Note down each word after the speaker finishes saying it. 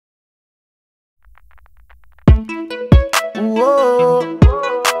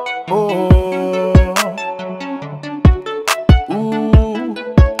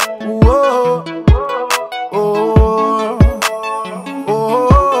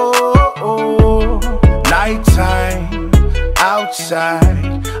nighttime,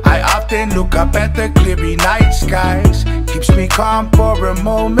 outside, I often look up at the cleary night skies. Keeps me calm for a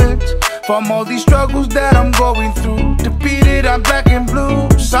moment from all these struggles that I'm going through. Defeated, I'm black and blue.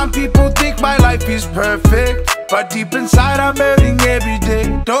 Some people think my life is perfect, but deep inside I'm hurting every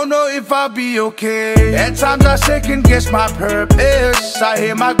day. Don't know if I'll be okay. At times I second guess my purpose. I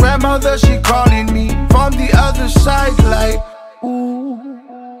hear my grandmother, she calling me from the other side like, ooh,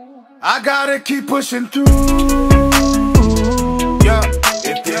 I gotta keep pushing through. Yeah,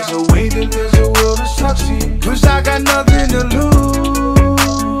 if there's a way, then there's a will to succeed. Cause I got nothing to lose.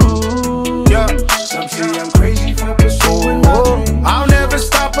 Yeah, some say I'm crazy for pursuing my dream. I'll never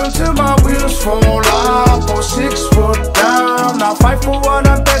stop until my wheels fall off. Or 6 foot down, I'll fight for what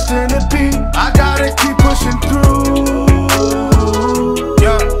I'm destined to be. I gotta keep pushing through.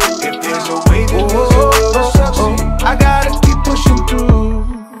 Yeah, if there's a way, then there's a will to succeed. I gotta keep pushing through.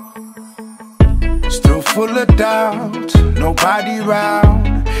 Still full of doubt, nobody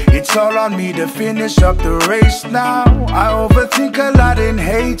round. It's all on me to finish up the race now. I overthink a lot and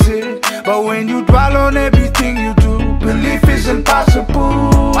hate it, but when you dwell on everything you do, belief is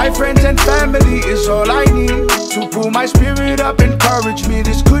impossible. My friends and family is all I need to pull my spirit up, encourage me.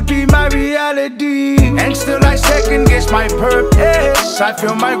 This could be my reality, and still I second guess my purpose. I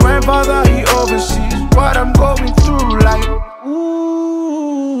feel my grandfather, he oversees what I'm going through like,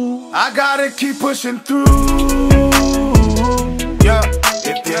 ooh, I gotta keep pushing through. Yeah,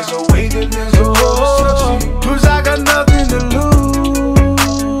 if there's a way, then there's a will to succeed. Cause I got nothing to lose.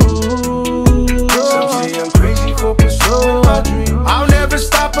 Some say I'm crazy for pursuing my dream. I'll never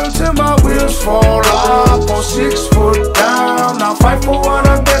stop until my wheels fall off. Or 6 foot down, I'll fight for what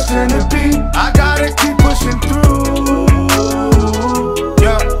I'm destined to be. I gotta keep pushing through.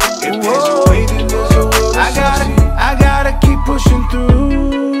 Yeah, if there's a way, then there's a will to succeed. I gotta keep pushing through.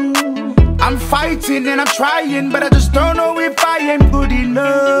 I'm fighting and I'm trying, but I just don't know if I am good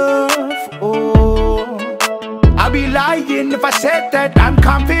enough. Oh, I'll be lying if I said that I'm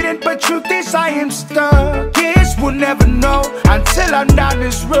confident, but truth is I am stuck. Yes, we'll never know until I'm down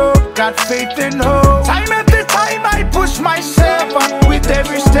this road. Got faith and hope. Time after time I push myself up, with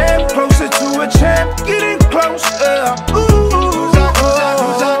every step closer to a champ, getting closer. Ooh,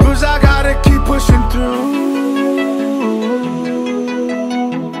 cause I gotta keep pushing through.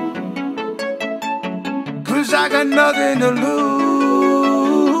 Cause I got nothing to lose.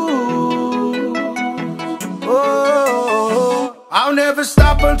 Oh, I'll never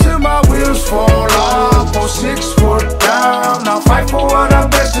stop until my wheels fall off. Or 6 foot down, I'll fight for what I'm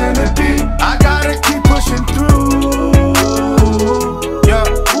destined to be. I gotta keep pushing through. Yeah,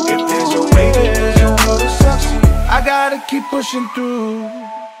 if there's a way, then there's a will to succeed. I gotta keep pushing through.